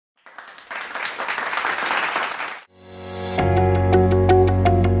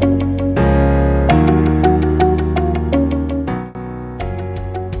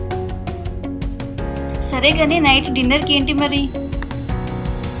సరే కానీ నైట్ డిన్నర్కి ఏంటి మరి?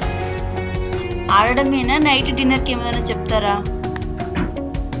 ఆడడమేనా? నైట్ డిన్నర్కి ఏమైనా చెప్తారా?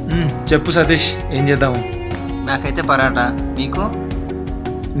 చెప్పు సతీష్, ఏం చేద్దాము? నాకైతే పరాటా. మీకు?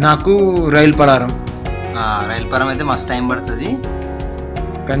 నాకు రైల్ పలారం. రైల్ పలారం అయితే మస్తు టైం పడుతుంది,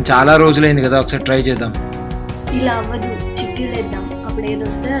 కానీ చాలా రోజులైంది కదా, ఒకసారి ట్రై చేద్దాం. ఇలా అవ్వదు, చిట్టీలు వేద్దాం, అప్పుడు ఏది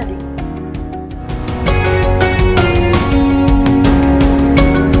వస్తే అది.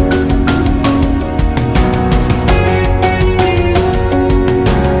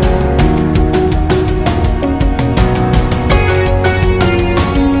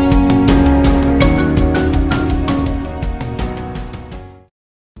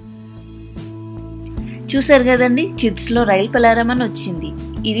 చూసారు కదండి, చిట్స్లో రైల్ పలారం అని వచ్చింది.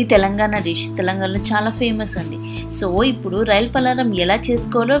 ఇది తెలంగాణ డిష్, తెలంగాణలో చాలా ఫేమస్ అండి. సో ఇప్పుడు రైల్ పలారం ఎలా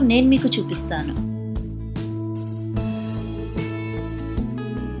చేసుకోవాలో నేను మీకు చూపిస్తాను.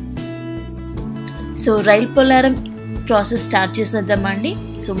 So rail పలారం process start చేసేద్దామండి.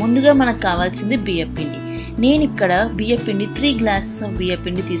 So ముందుగా మనకు కావాల్సింది బియ్యపిండి. నేను ఇక్కడ బియ్యపిండి 3 గ్లాసెస్ ఆఫ్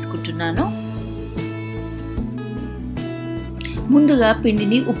బియ్యపిండి తీసుకుంటున్నాను. ముందుగా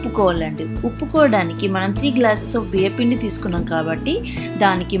పిండిని ఉప్పుకోవాలండి. ఉప్పుకోవడానికి మనం 3 గ్లాసెస్ ఆఫ్ బియ్యపిండి తీసుకున్నాం కాబట్టి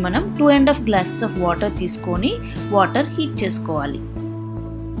దానికి మనం 2.5 గ్లాసెస్ ఆఫ్ వాటర్ తీసుకొని వాటర్ హీట్ చేసుకోవాలి.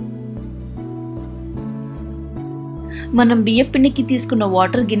 మనం బియ్యపిండికి తీసుకున్న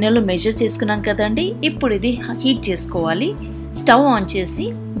వాటర్ గిన్నెలో మెజర్ చేసుకున్నాం కదండి. ఇప్పుడు ఇది హీట్ చేసుకోవాలి. స్టవ్ ఆన్ చేసి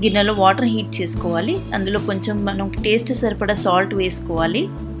గిన్నెలో వాటర్ హీట్ చేసుకోవాలి. అందులో కొంచెం మనం టేస్ట్ సరిపడా సాల్ట్ వేసుకోవాలి.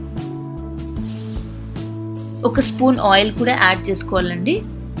 1 స్పూన్ ఆయిల్ కూడా యాడ్ చేసుకోవాలండి.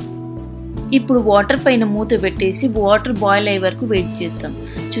 ఇప్పుడు వాటర్ పైన మూత పెట్టేసి వాటర్ బాయిల్ అయ్యే వరకు వెయిట్ చేద్దాం.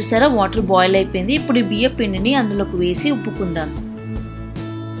 చూసారా, వాటర్ బాయిల్ అయిపోయింది. ఇప్పుడు ఈ బియ్యపిండిని అందులోకి వేసి ఉప్పుకుందాం.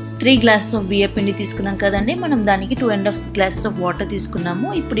 3 గ్లాసెస్ ఆఫ్ బియ్యపిండి తీసుకున్నాం కదండి, మనం దానికి 2.5 గ్లాసెస్ ఆఫ్ వాటర్ తీసుకున్నాము.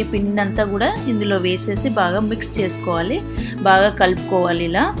 ఇప్పుడు ఈ పిండిని అంతా కూడా ఇందులో వేసేసి బాగా మిక్స్ చేసుకోవాలి, బాగా కలుపుకోవాలి.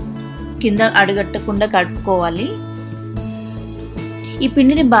 ఇలా కింద అడుగట్టకుండా కలుపుకోవాలి. ఈ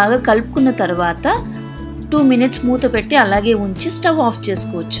పిండిని బాగా కలుపుకున్న తర్వాత 2 మినిట్స్ మూత పెట్టి అలాగే ఉంచి స్టవ్ ఆఫ్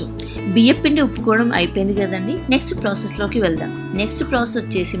చేసుకోవచ్చు. బియ్యపిండి ఉప్పుకోవడం అయిపోయింది కదండి. నెక్స్ట్ ప్రాసెస్లోకి వెళ్దాం. నెక్స్ట్ ప్రాసెస్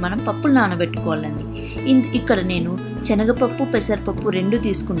వచ్చేసి మనం పప్పులు నానబెట్టుకోవాలండి. ఇక్కడ నేను శనగపప్పు, పెసరపప్పు 2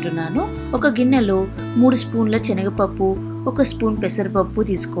 తీసుకుంటున్నాను. ఒక గిన్నెలో 3 స్పూన్ల శనగపప్పు, 1 స్పూన్ పెసరపప్పు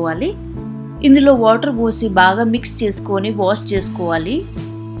తీసుకోవాలి. ఇందులో వాటర్ పోసి బాగా మిక్స్ చేసుకొని వాష్ చేసుకోవాలి.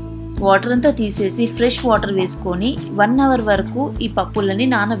 వాటర్ అంతా తీసేసి ఫ్రెష్ వాటర్ వేసుకొని 1 అవర్ వరకు ఈ పప్పులని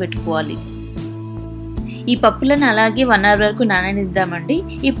నానబెట్టుకోవాలి. ఈ పప్పులను అలాగే 1 అవర్ వరకు నాననిద్దామండి.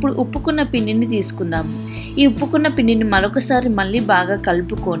 ఇప్పుడు ఉప్పుకున్న పిండిని తీసుకుందాము. ఈ ఉప్పుకున్న పిండిని మరొకసారి మళ్ళీ బాగా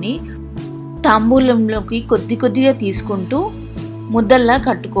కలుపుకొని తాంబూలంలోకి కొద్దిగా తీసుకుంటూ ముద్దల్లా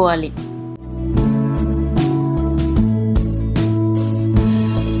కట్టుకోవాలి.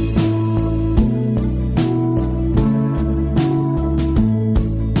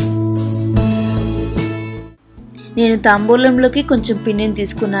 నేను తాంబూలంలోకి కొంచెం పిండిని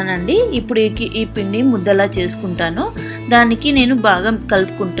తీసుకున్నానండి. ఇప్పుడు ఈ పిండి ముద్దలా చేసుకుంటాను. దానికి నేను బాగా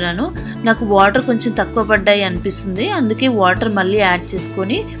కలుపుకుంటున్నాను. నాకు వాటర్ కొంచెం తక్కువ పడ్డాయి అనిపిస్తుంది, అందుకే వాటర్ మళ్ళీ యాడ్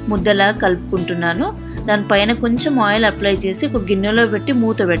చేసుకొని ముద్దలా కలుపుకుంటున్నాను. దానిపైన కొంచెం ఆయిల్ అప్లై చేసి ఒక గిన్నెలో పెట్టి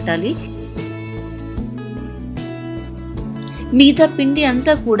మూత పెట్టాలి. మిగతా పిండి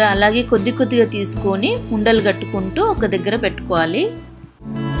అంతా కూడా అలాగే కొద్దిగా తీసుకొని ఉండలు కట్టుకుంటూ ఒక దగ్గర పెట్టుకోవాలి.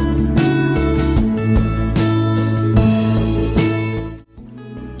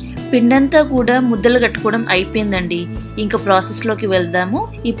 పిండంతా కూడా ముద్దలు కట్టుకోవడం అయిపోయిందండి. ఇంకా ప్రాసెస్లోకి వెళ్దాము.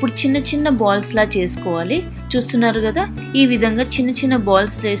 ఇప్పుడు చిన్న బాల్స్ లా చేసుకోవాలి. చూస్తున్నారు కదా, ఈ విధంగా చిన్న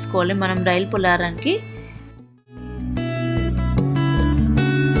బాల్స్ వేసుకోవాలి మనం రైల్ పలారానికి.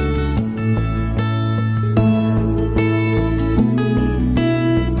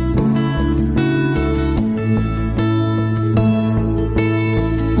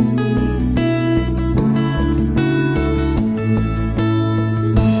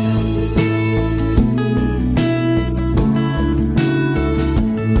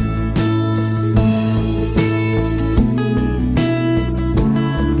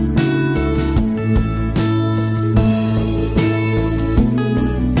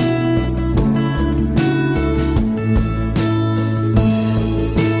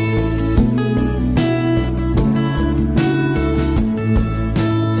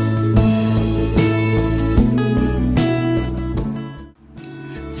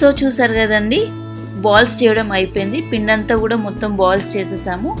 సో చూసారు కదండి, బాల్స్ చేయడం అయిపోయింది. పిండంతా కూడా మొత్తం బాల్స్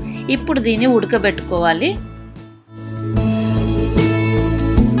చేసేసాము. ఇప్పుడు దీన్ని ఉడకబెట్టుకోవాలి.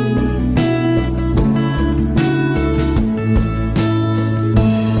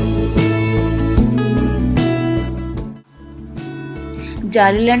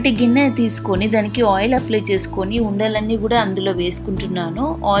 జాలి లాంటి గిన్నె తీసుకొని దానికి ఆయిల్ అప్లై చేసుకొని ఉండలన్నీ కూడా అందులో వేసుకుంటున్నాను.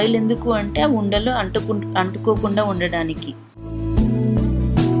 ఆయిల్ ఎందుకు అంటే ఆ ఉండలు అంటుకోకుండా ఉండడానికి.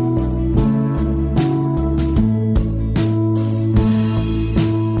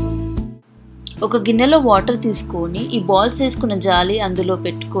 ఒక గిన్నెలో వాటర్ తీసుకొని ఈ బాల్స్ వేసుకున్న జాలి అందులో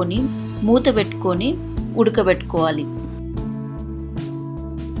పెట్టుకొని మూత పెట్టుకొని ఉడకబెట్టుకోవాలి.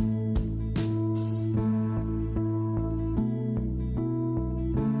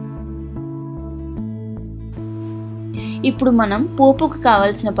 ఇప్పుడు మనం పోపుకు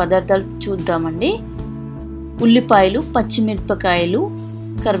కావాల్సిన పదార్థాలు చూద్దామండి. ఉల్లిపాయలు, పచ్చిమిరపకాయలు,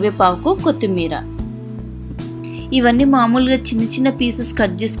 కరివేపాకు, కొత్తిమీర. ఇవన్నీ మామూలుగా చిన్న చిన్న పీసెస్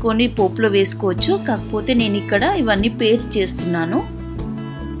కట్ చేసుకొని పోపులో వేసుకోవచ్చు. కాకపోతే నేను ఇక్కడ ఇవన్నీ పేస్ట్ చేస్తున్నాను.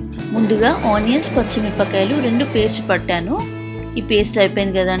 ముందుగా ఆనియన్స్, పచ్చిమిరపకాయలు 2 పేస్ట్ పట్టాను. ఈ పేస్ట్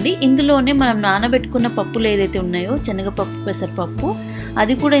అయిపోయింది కదండి. ఇందులోనే మనం నానబెట్టుకున్న పప్పులు ఏదైతే ఉన్నాయో శనగపప్పు, పెసరపప్పు,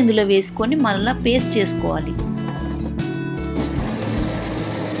 అది కూడా ఇందులో వేసుకొని మరలా పేస్ట్ చేసుకోవాలి.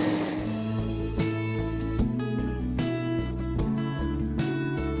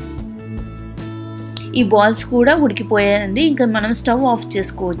 ఈ బాల్స్ కూడా ఉడికిపోయాయండి. ఇంకా మనం స్టవ్ ఆఫ్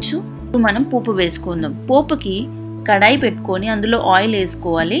చేసుకోవచ్చు. ఇప్పుడు మనం పోపు వేసుకుందాం. పోపుకి కడాయి పెట్టుకొని అందులో ఆయిల్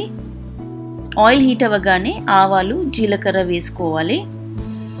వేసుకోవాలి. ఆయిల్ హీట్ అవ్వగానే ఆవాలు, జీలకర్ర వేసుకోవాలి.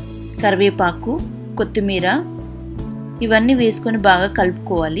 కరివేపాకు, కొత్తిమీర ఇవన్నీ వేసుకొని బాగా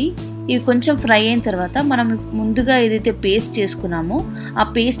కలుపుకోవాలి. ఇవి కొంచెం ఫ్రై అయిన తర్వాత మనం ముందుగా ఏదైతే పేస్ట్ చేసుకున్నామో ఆ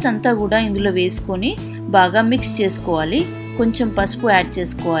పేస్ట్ అంతా కూడా ఇందులో వేసుకొని బాగా మిక్స్ చేసుకోవాలి. కొంచెం పసుపు యాడ్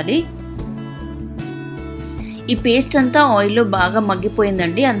చేసుకోవాలి. ఈ పేస్ట్ అంతా ఆయిల్లో బాగా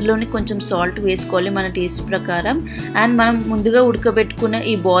మగ్గిపోయిందండి. అందులోని కొంచెం సాల్ట్ వేసుకోవాలి మన టేస్ట్ ప్రకారం. అండ్ మనం ముందుగా ఉడకబెట్టుకున్న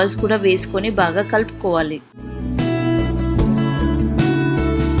ఈ బాల్స్ కూడా వేసుకొని బాగా కలుపుకోవాలి.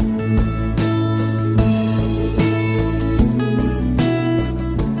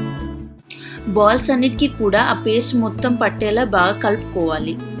 బాల్స్ అన్నిటికీ కూడా ఆ పేస్ట్ మొత్తం పట్టేలా బాగా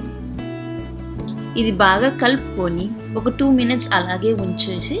కలుపుకోవాలి. ఇది బాగా కలుపుకొని ఒక 2 minutes అలాగే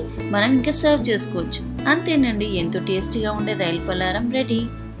ఉంచేసి మనం ఇంకా సర్వ్ చేసుకోవచ్చు. అంతేనండి, ఎంతో టేస్టీగా ఉండే రైల్ పలారం రెడీ.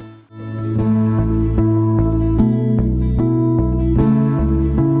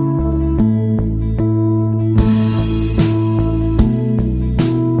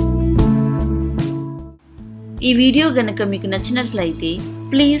 ఈ వీడియో గనక మీకు నచ్చినట్లయితే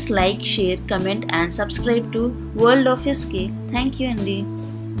please like, share, comment and subscribe to world of SK. Thank you అండి.